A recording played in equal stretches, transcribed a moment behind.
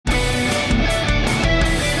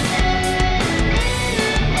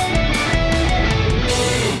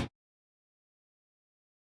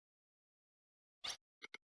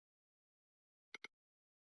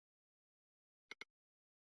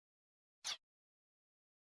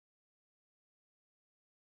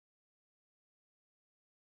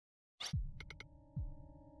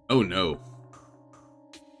Oh no.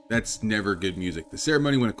 That's never good music. The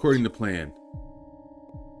ceremony went according to plan.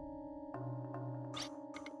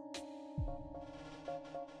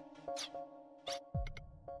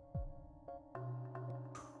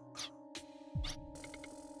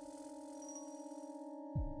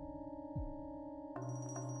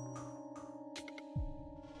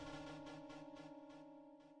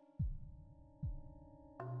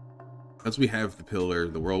 Once we have the pillar,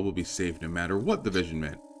 the world will be safe no matter what the vision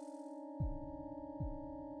meant.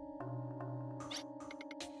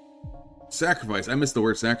 Sacrifice. I missed the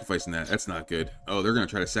word sacrifice in that. That's not good. Oh, they're going to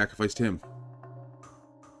try to sacrifice Tim.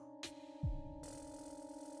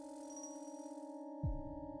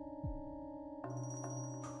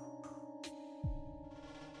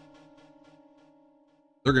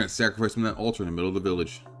 They're going to sacrifice him on that altar in the middle of the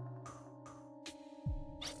village.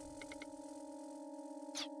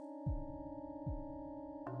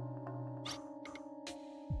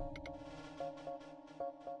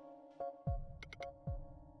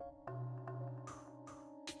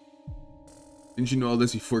 Didn't you know all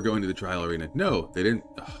this before going to the trial arena? No, they didn't.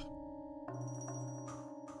 Ugh.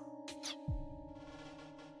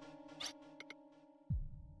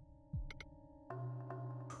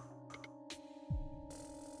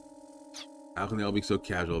 How can they all be so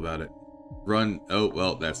casual about it? Run. Oh,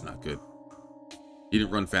 well, that's not good. You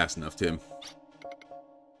didn't run fast enough, Tim.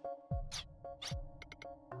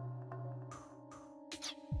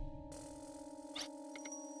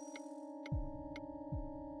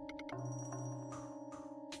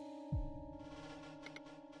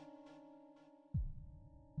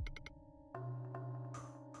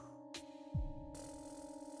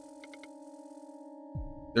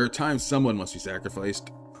 There are times someone must be sacrificed.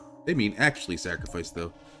 They mean actually sacrificed,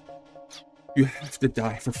 though. You have to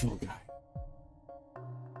die for Fall Guy.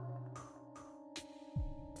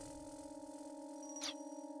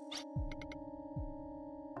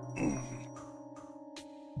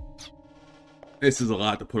 This is a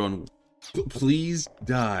lot to put on. Please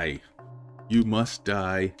die. You must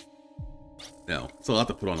die. No, it's a lot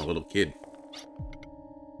to put on a little kid.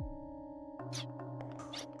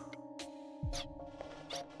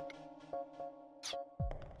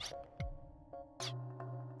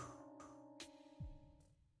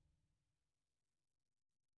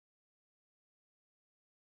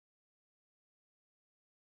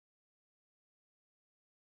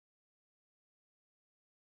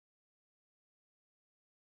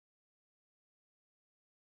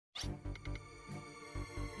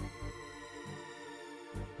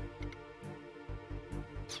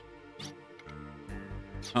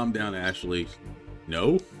 Calm down, Ashley.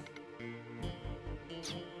 No?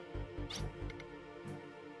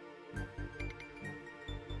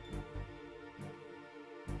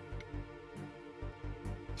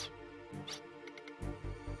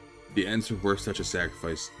 The ends are worth such a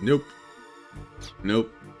sacrifice. Nope.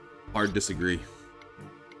 Nope. Hard disagree.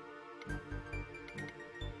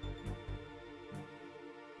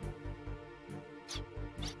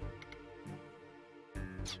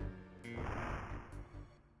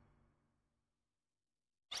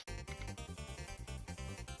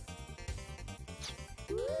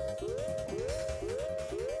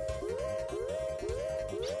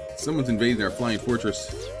 Someone's invading our flying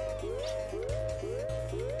fortress.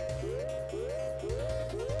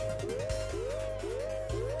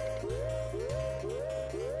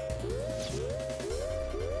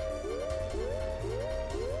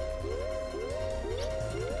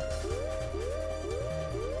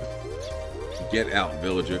 Get out,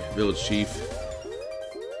 villager, village chief.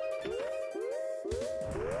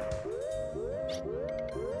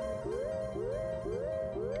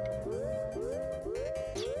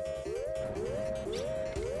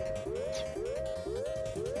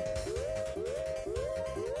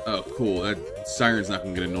 Oh, cool. That siren's not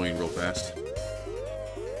gonna get annoying real fast.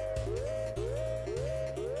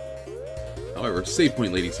 However, save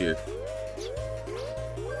point lady's here.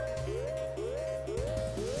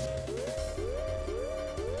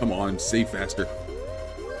 Come on, save faster.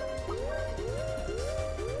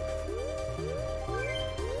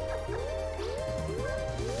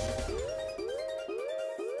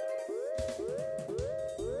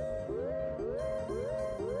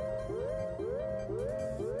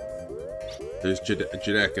 There's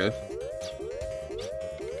Jadeka.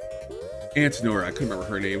 Antinora, I couldn't remember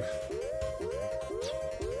her name.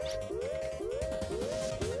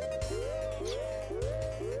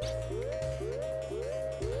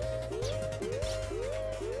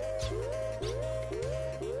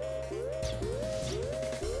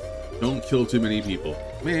 Don't kill too many people.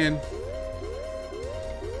 Man.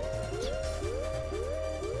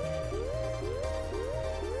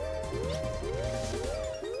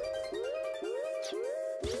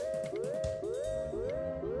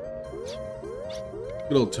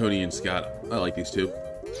 Good old Tony and Scott. I like these two.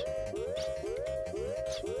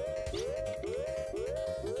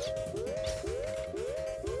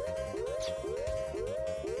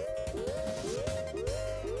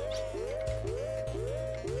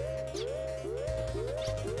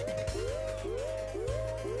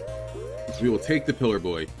 We will take the Pillar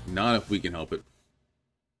Boy, not if we can help it.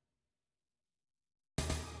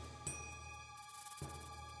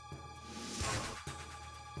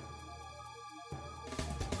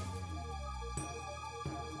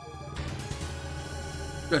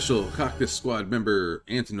 Special Cactus Squad member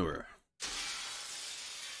Antonora.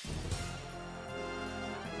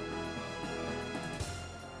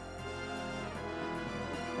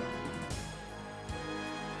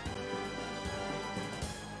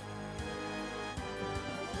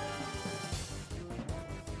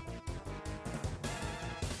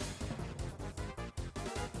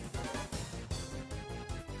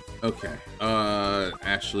 Okay,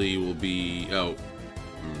 Ashley will be,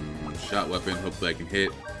 shot weapon, hopefully I can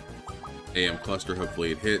hit. AM cluster,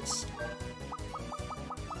 hopefully it hits.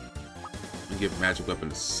 I'll give magic weapon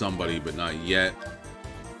to somebody, but not yet.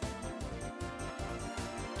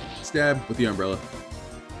 Stab with the umbrella.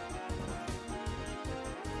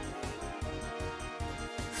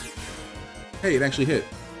 Hey, it actually hit.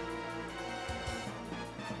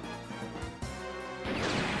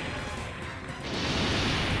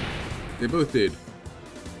 They both did.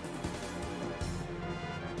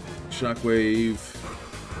 Shockwave.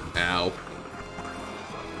 Ow.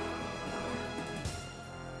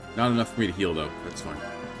 Not enough for me to heal, though. That's fine.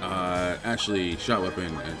 Ashley, shot weapon,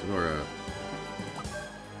 and Tenora.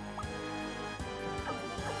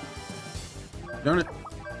 Darn it.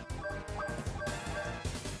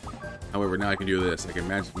 However, now I can do this. I can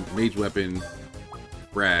mage weapon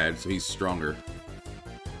Brad, so he's stronger.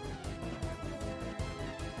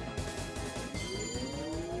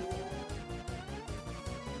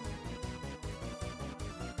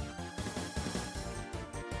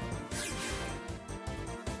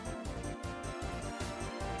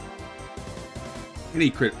 Any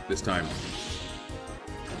crit this time.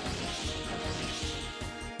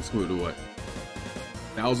 Let's go to what?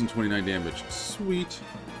 1,029 damage. Sweet.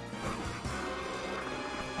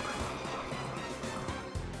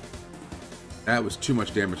 That was too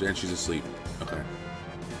much damage, and she's asleep. Okay.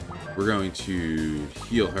 We're going to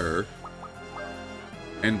heal her.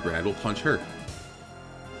 And Brad will punch her.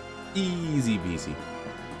 Easy peasy.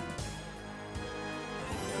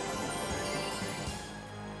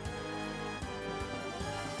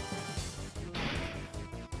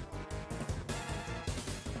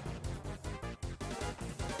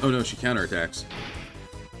 Oh no, she counterattacks.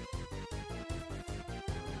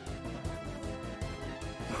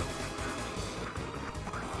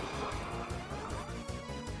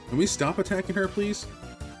 Can we stop attacking her, please?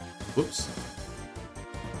 Whoops.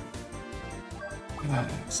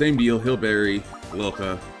 Same deal, Hillberry,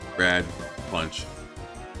 Lilka, Brad, punch.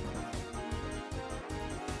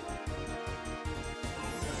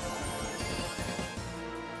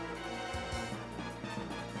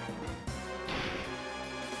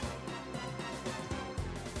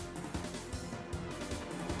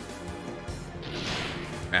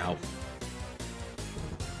 Ow.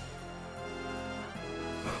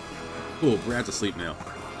 Cool, Brad's asleep now.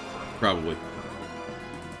 Probably.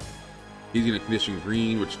 He's gonna condition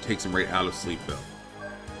green, which takes him right out of sleep, though.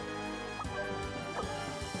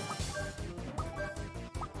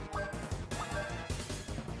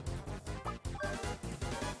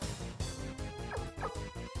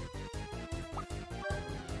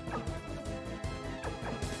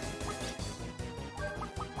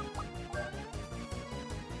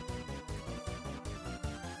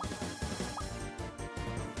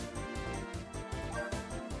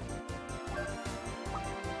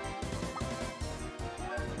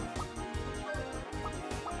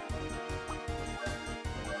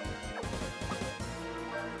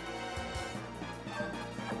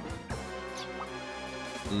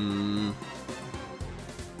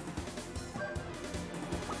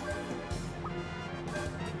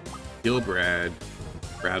 Kill Brad.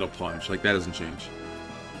 Brad will punch. Like, that doesn't change.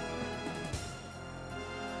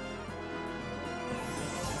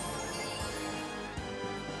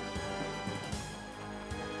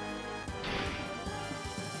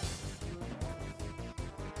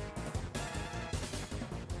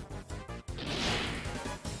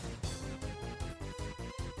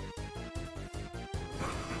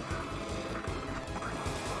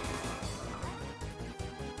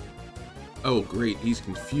 Oh, great. He's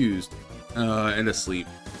confused. And asleep.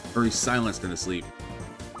 Or he's silenced and asleep.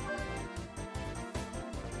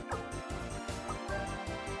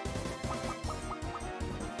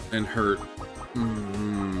 and hurt.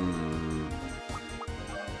 Mm.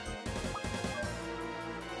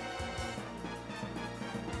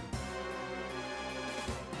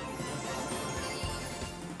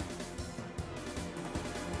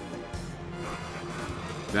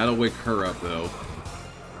 That'll wake her up, though.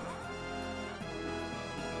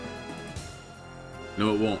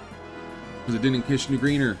 No, it won't. Because it didn't kiss you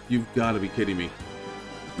greener. You've got to be kidding me.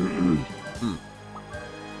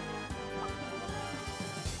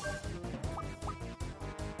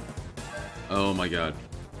 Oh my god.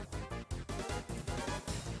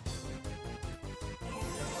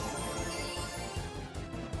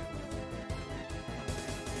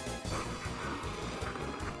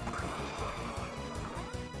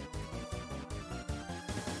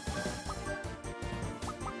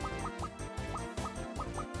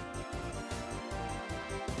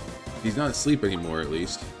 He's not asleep anymore, at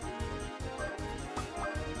least.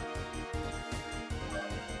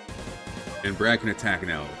 And Brad can attack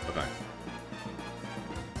now. Okay.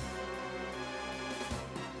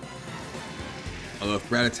 Although if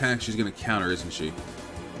Brad attacks, she's gonna counter, isn't she?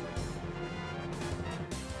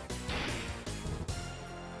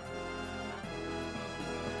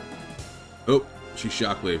 Oh, she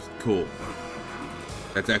shockwaved. Cool.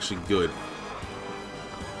 That's actually good.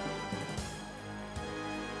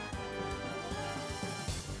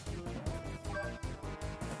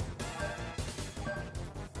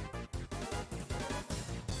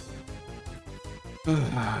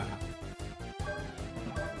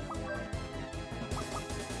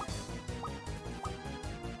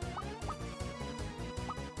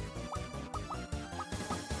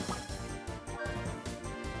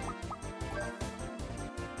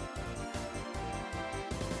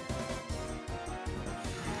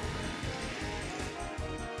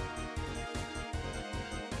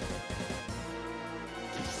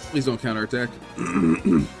 Please don't counterattack.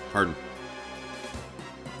 Pardon.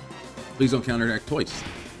 Please don't counterattack twice.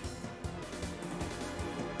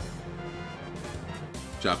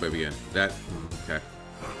 Shockwave again. That... okay.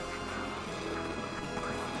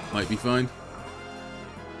 Might be fine.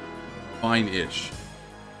 Fine-ish.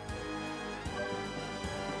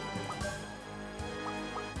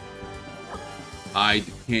 I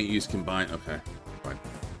can't use combine. Okay. Fine.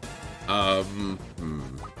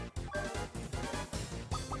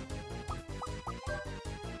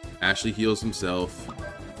 Ashley heals himself.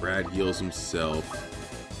 Brad heals himself.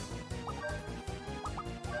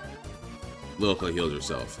 Lilka heals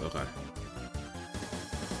herself. Okay.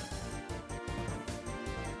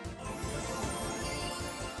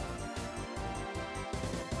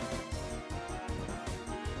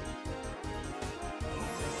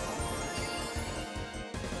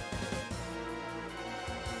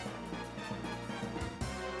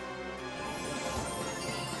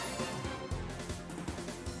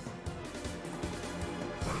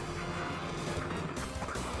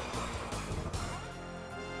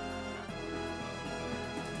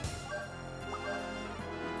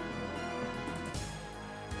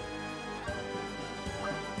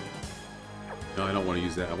 No, I don't want to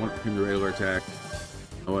use that. I want him to regular attack.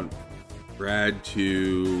 I want Brad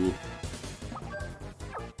to...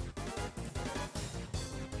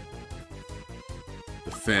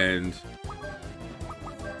 defend.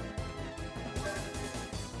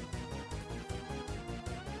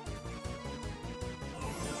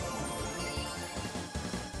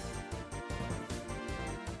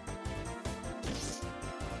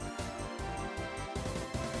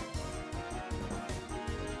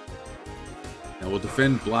 Now we'll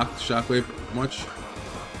defend, block shockwave much.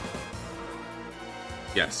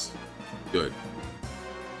 Yes. Good.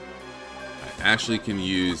 Ashley can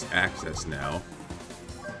use access now.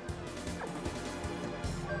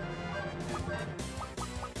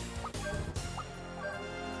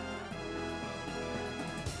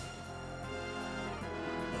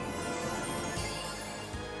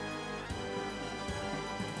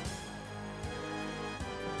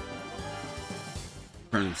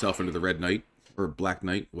 Turn himself into the Red Knight. Or Black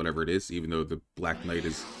Knight, whatever it is, even though the Black Knight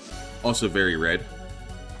is also very red.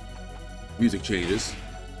 Music changes.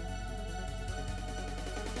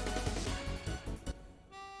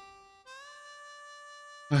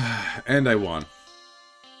 And I won.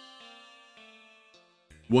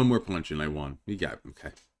 One more punch and I won. You got it.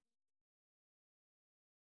 Okay.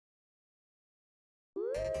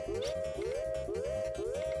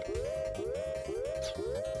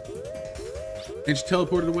 And she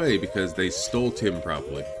teleported away because they stole Tim,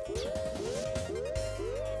 probably.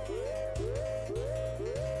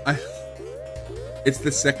 It's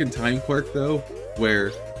the second time quirk, though,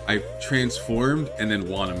 where I transformed and then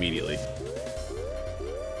won immediately.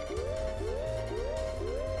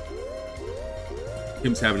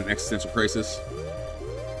 Him's having an existential crisis.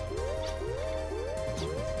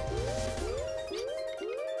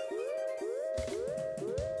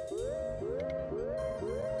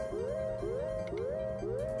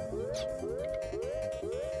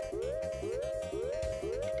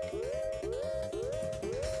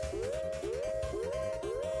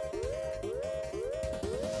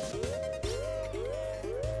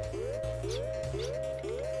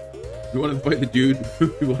 We want to fight the dude.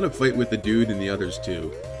 We want to fight with the dude and the others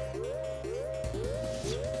too.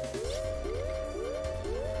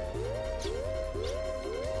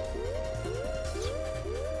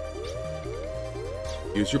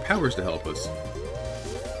 Use your powers to help us.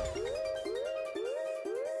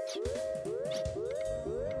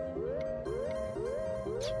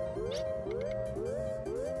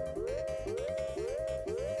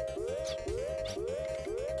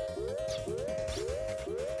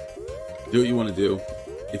 Do what you want to do.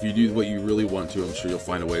 If you do what you really want to, I'm sure you'll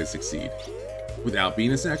find a way to succeed. Without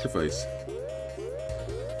being a sacrifice.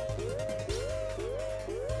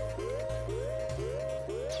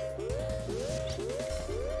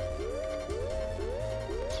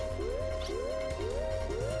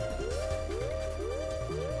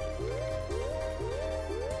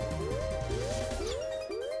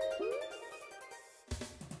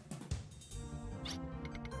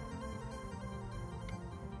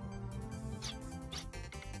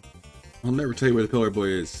 I'll never tell you where the Pillar Boy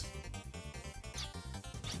is.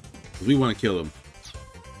 Because we want to kill him.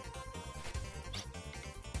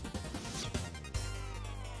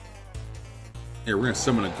 Here, we're going to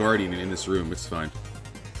summon a Guardian in this room. It's fine.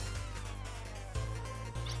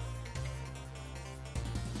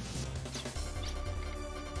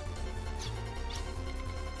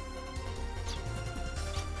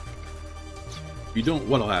 If you don't,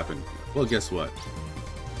 what'll happen? Well, guess what?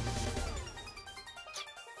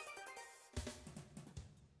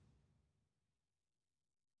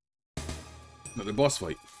 Another boss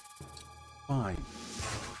fight. Fine.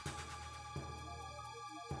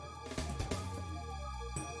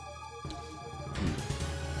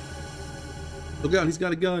 Look out, he's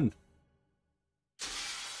got a gun.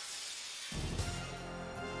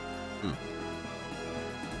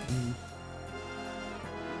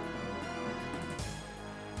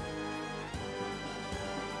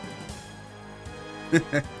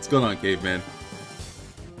 What's going on, caveman?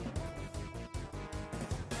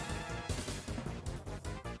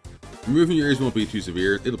 Removing your ears won't be too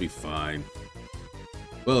severe. It'll be fine.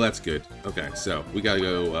 Well, that's good. Okay, so we gotta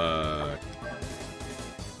go,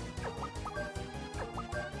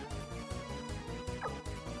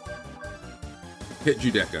 hit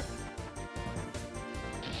Judecca.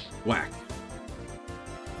 Whack.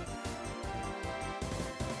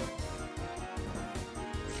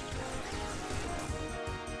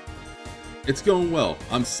 It's going well.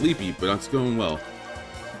 I'm sleepy, but it's going well.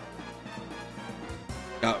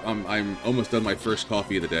 I'm almost done my first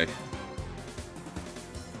coffee of the day.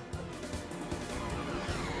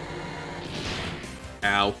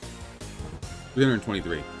 Ow.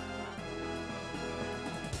 323.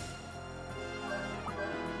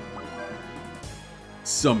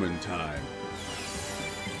 Summon time.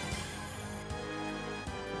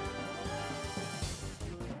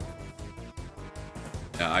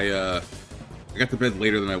 Yeah, I got to bed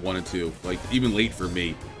later than I wanted to. Like, even late for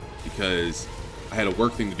me. Because I had a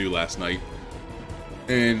work thing to do last night.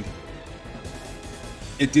 And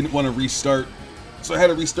it didn't want to restart. So I had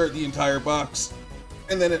to restart the entire box.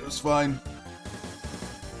 And then it was fine.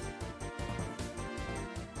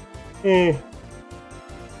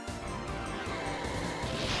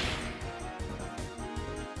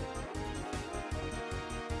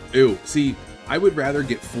 Ew, see, I would rather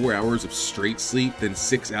get 4 hours of straight sleep than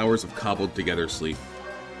 6 hours of cobbled together sleep.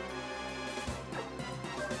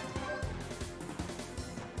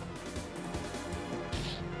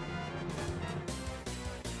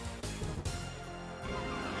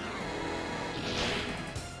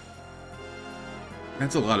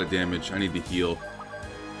 That's a lot of damage. I need to heal.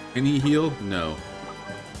 Can he heal? No.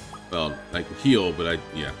 Well, I can heal, but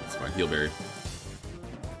yeah, it's fine. Heal berry.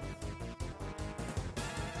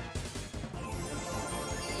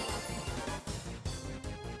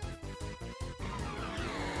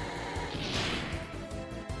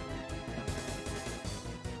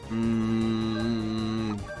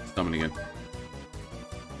 Summon again.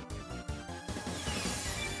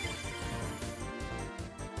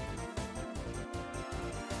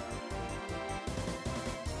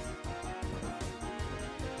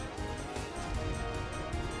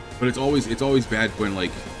 But it's always bad when,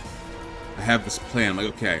 like, I have this plan. I'm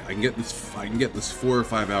like, okay, I can get this 4 or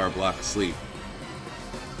 5 hour block of sleep,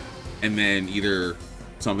 and then either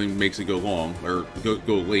something makes it go long or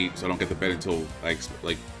go late, so I don't get to bed until like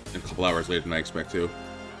a couple hours later than I expect to,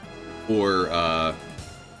 or I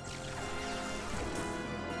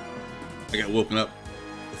got woken up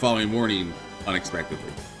the following morning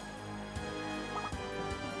unexpectedly.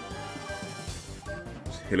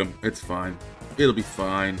 Just hit him. It's fine. It'll be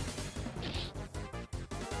fine.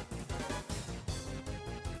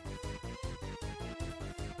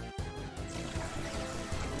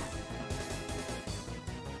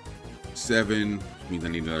 Seven, which means I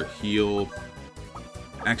need another heal.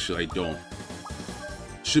 Actually, I don't.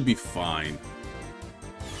 Should be fine.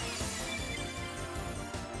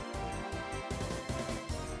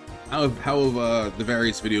 How have the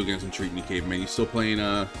various video games been treating you, Caveman? You still playing,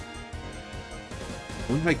 when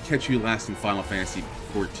did I catch you last in Final Fantasy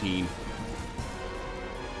 14?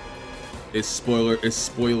 As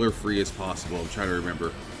spoiler free as possible. I'm trying to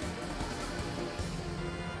remember.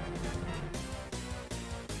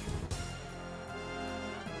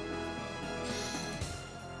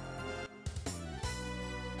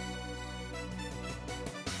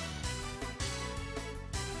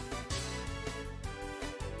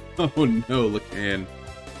 Oh no, Lacan.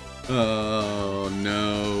 Oh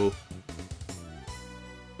no.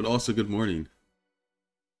 But also good morning.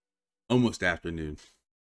 Almost afternoon.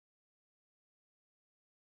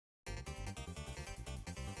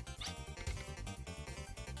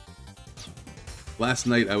 Last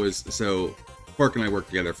night so Quark and I work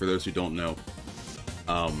together, for those who don't know.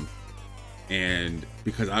 And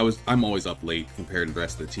because I'm always up late compared to the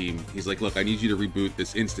rest of the team, he's like, look, I need you to reboot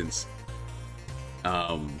this instance.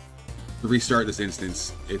 To restart this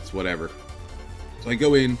instance, it's whatever. So I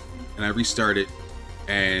go in and I restart it,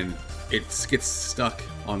 and it gets stuck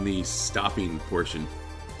on the stopping portion.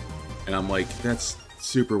 And I'm like, that's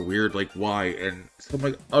super weird, like why? And so I'm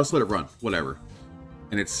like, I'll just let it run, whatever.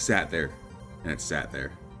 And it sat there, and it sat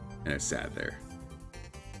there, and it sat there.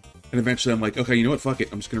 And eventually I'm like, okay, you know what, fuck it.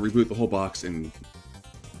 I'm just gonna reboot the whole box and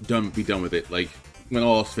be done with it. Like, when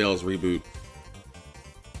all else fails, reboot.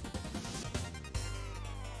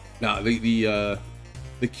 Now, the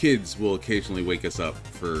kids will occasionally wake us up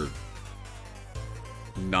for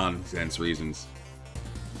nonsense reasons.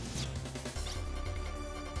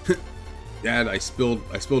 Dad, I spilled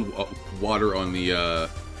water on the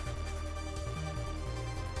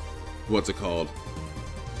what's it called?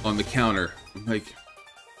 On the counter. I'm like,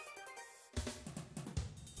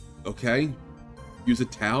 okay, use a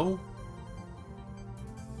towel.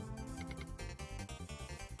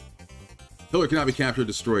 Killer cannot be captured.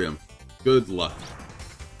 Destroy him. Good luck.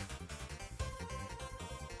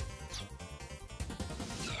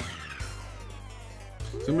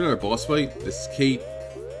 So another boss fight. This is Kate.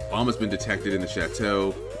 Bomb has been detected in the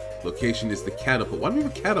chateau. Location is the catapult. Why do we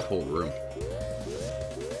have a catapult room?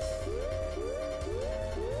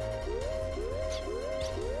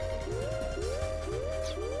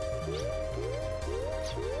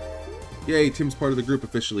 Yay, Tim's part of the group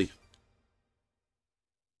officially.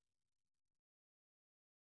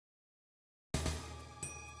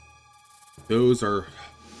 Those are...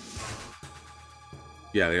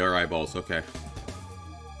 yeah, they are eyeballs, okay.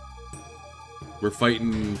 We're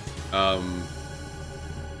fighting, I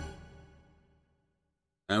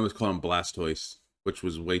always call them Blastoise, which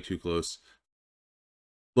was way too close.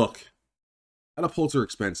 Look, catapults are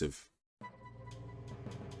expensive.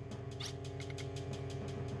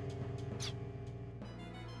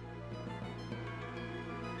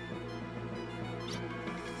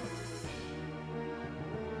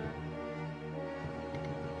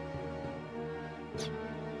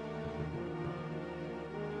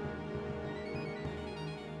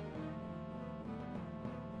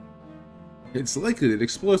 It's likely that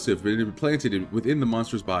explosive had been planted within the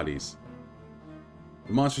monsters' bodies.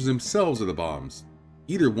 The monsters themselves are the bombs.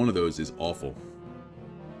 Either one of those is awful.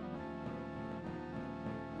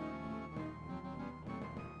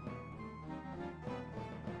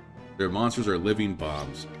 Their monsters are living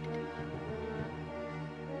bombs.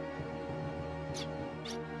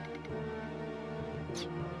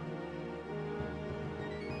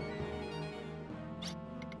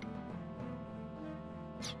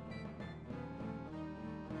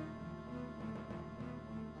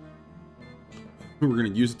 We're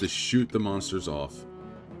going to use it to shoot the monsters off.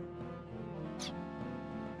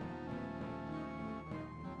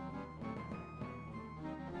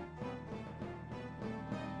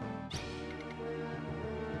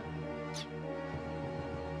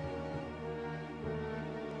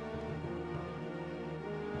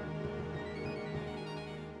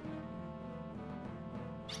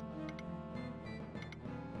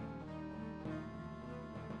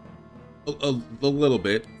 a little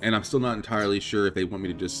bit, and I'm still not entirely sure if they want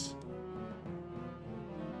me to just...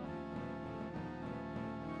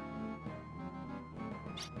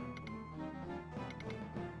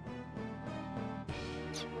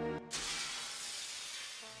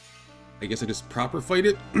 I guess I just proper fight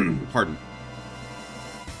it? Pardon.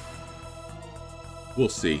 We'll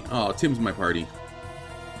see. Oh, Tim's my party.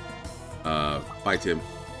 Bye, Tim.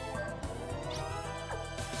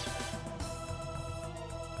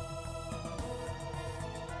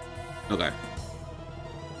 Okay.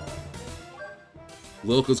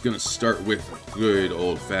 Lilka's gonna start with a good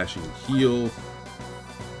old-fashioned heal.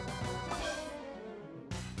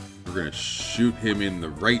 We're gonna shoot him in the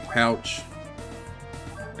right pouch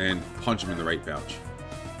and punch him in the right pouch.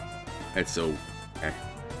 That's so... okay.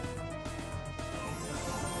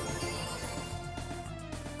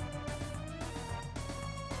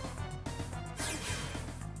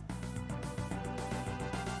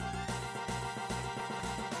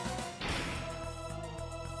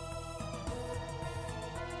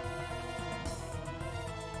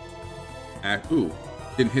 Ooh,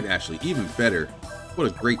 didn't hit Ashley. Even better. What a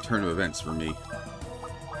great turn of events for me.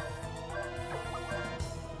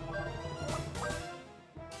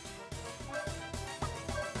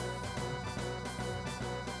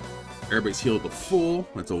 Everybody's healed to full.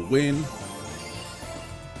 That's a win.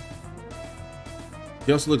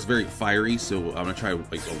 He also looks very fiery, so I'm gonna try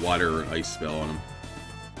like a water or ice spell on him.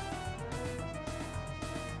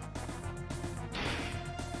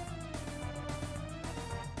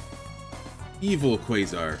 Evil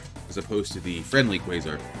Quasar, as opposed to the friendly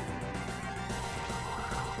Quasar.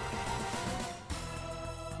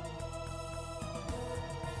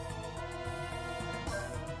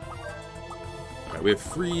 Alright, we have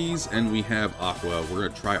Freeze and we have Aqua. We're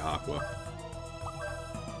gonna try Aqua.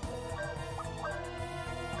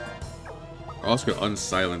 We're also gonna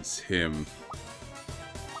unsilence him.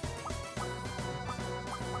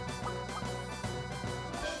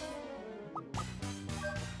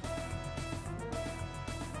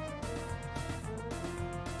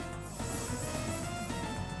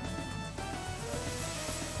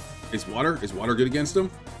 Is water good against him?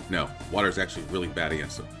 No, water's actually really bad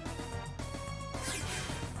against him.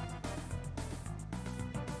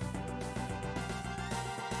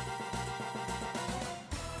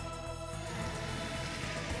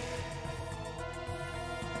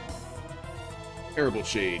 Terrible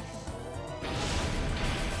shade.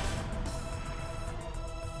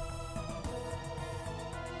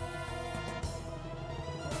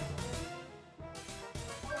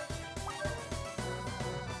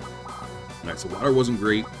 Alright, so water wasn't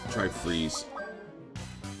great. Try freeze.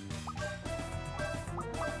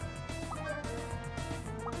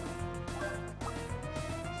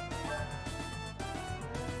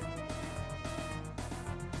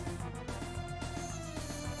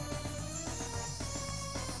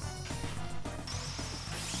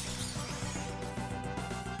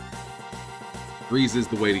 Freeze is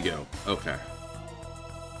the way to go. Okay.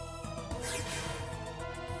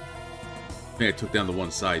 I think I took down the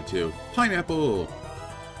one side, too. Pineapple!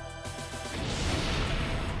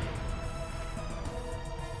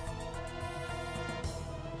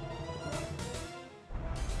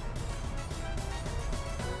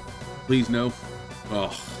 Please, no.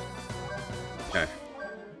 Oh. Okay.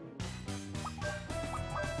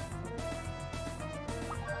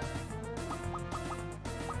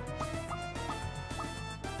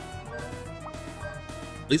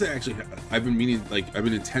 At least I've been meaning, like, I've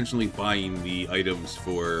been intentionally buying the items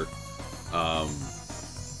for,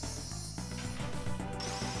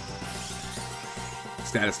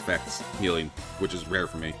 status effects healing, which is rare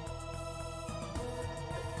for me.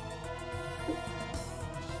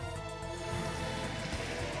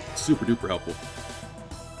 Super duper helpful.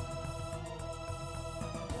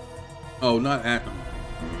 Oh, not at...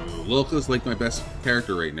 Lilka's like my best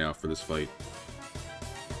character right now for this fight.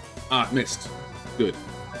 Ah, missed. Good.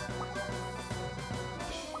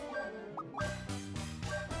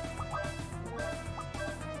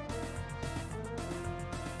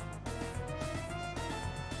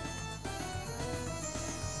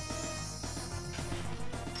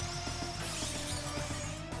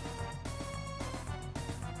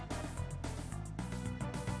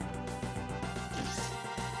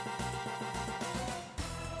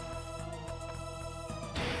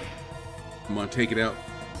 Come on, take it out.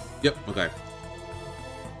 Yep, okay.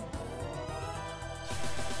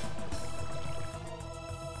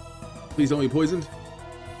 Please don't be poisoned.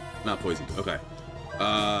 Not poisoned, okay.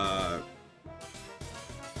 I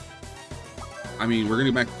mean, we're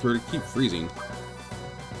gonna keep freezing.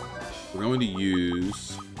 We're going to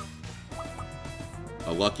use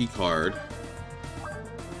a lucky card.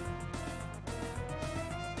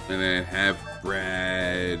 And then have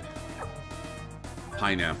Brad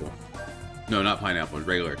pineapple. No, not pineapple,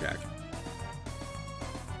 regular attack.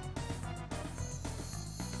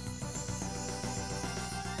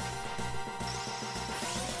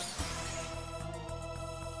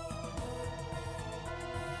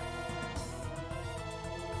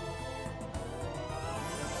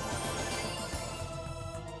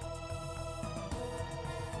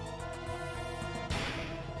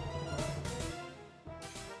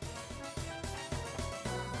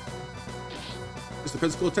 Just a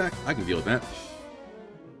physical attack? I can deal with that.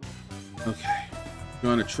 Okay.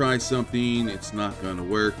 Gonna try something. It's not gonna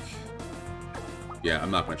work. Yeah,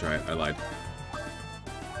 I'm not gonna try it. I lied.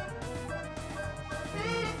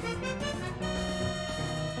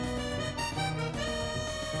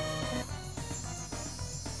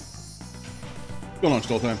 What's going on,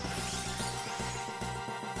 Stole Time?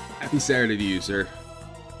 Happy Saturday to you, sir.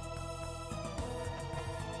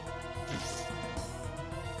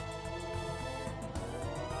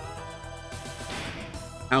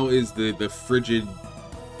 How is the frigid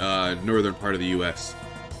northern part of the U.S.?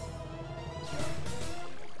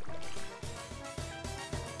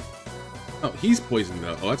 Oh, he's poisoned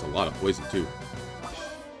though. Oh, that's a lot of poison too.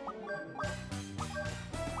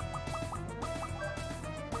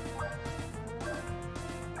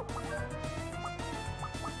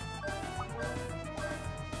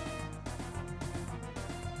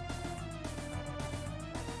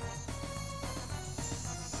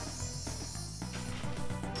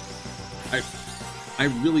 I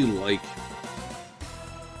really like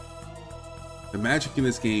the magic in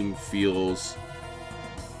this game. Feels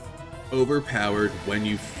overpowered when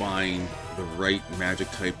you find the right magic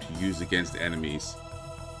type to use against enemies,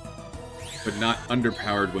 but not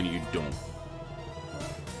underpowered when you don't.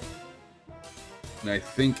 And I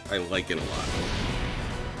think I like it a lot.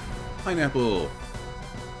 Pineapple!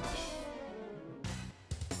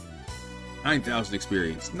 9,000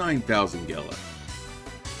 experience, 9,000 Gela.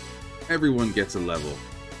 Everyone gets a level.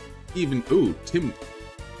 Even, ooh, Tim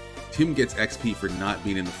gets XP for not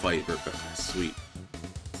being in the fight. Sweet.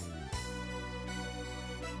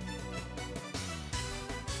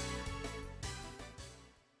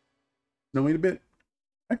 No, wait a bit.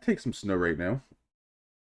 I'd take some snow right now.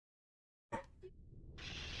 I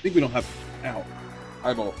think we don't have... Ow.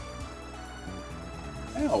 Eyeball.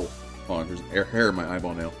 Ow. Hold on, there's hair in my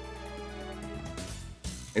eyeball now.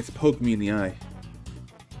 It's poked me in the eye.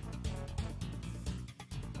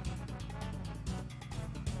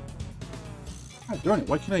 God darn it,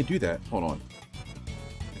 why can't I do that? Hold on.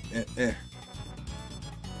 We're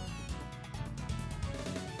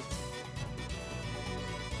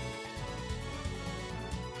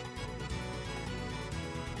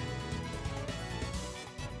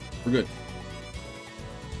good.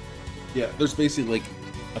 Yeah, there's basically like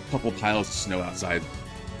a couple piles of snow outside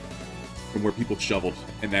from where people shoveled,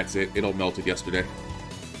 and that's it. It all melted yesterday.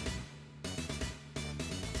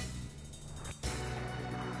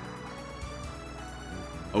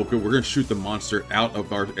 Okay, we're gonna shoot the monster out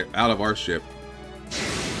of our ship.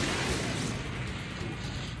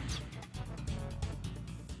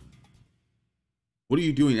 What are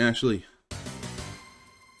you doing, Ashley?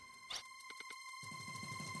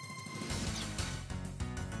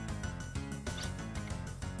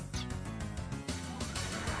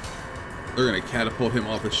 They're gonna catapult him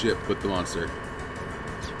off the ship with the monster.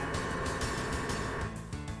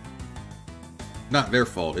 Not their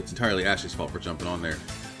fault. It's entirely Ashley's fault for jumping on there.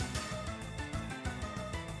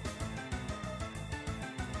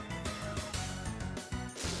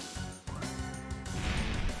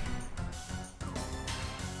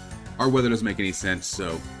 Our weather doesn't make any sense,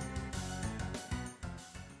 so...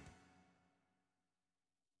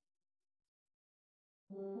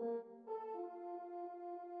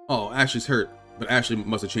 Oh, Ashley's hurt, but Ashley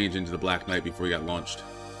must have changed into the Black Knight before he got launched.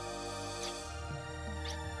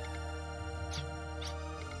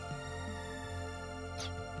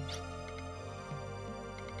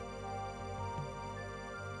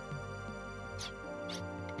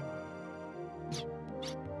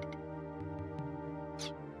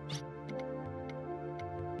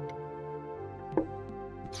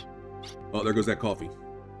 Oh, there goes that coffee.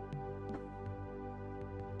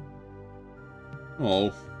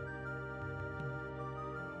 Oh.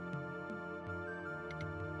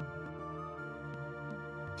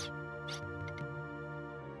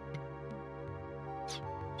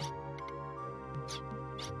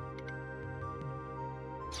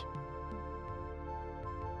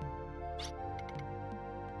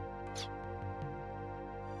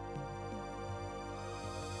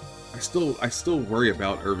 I I still worry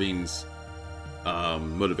about Irving's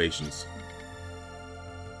motivations.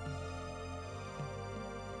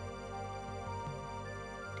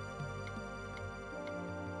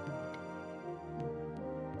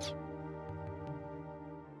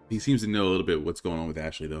 He seems to know a little bit what's going on with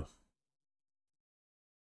Ashley, though.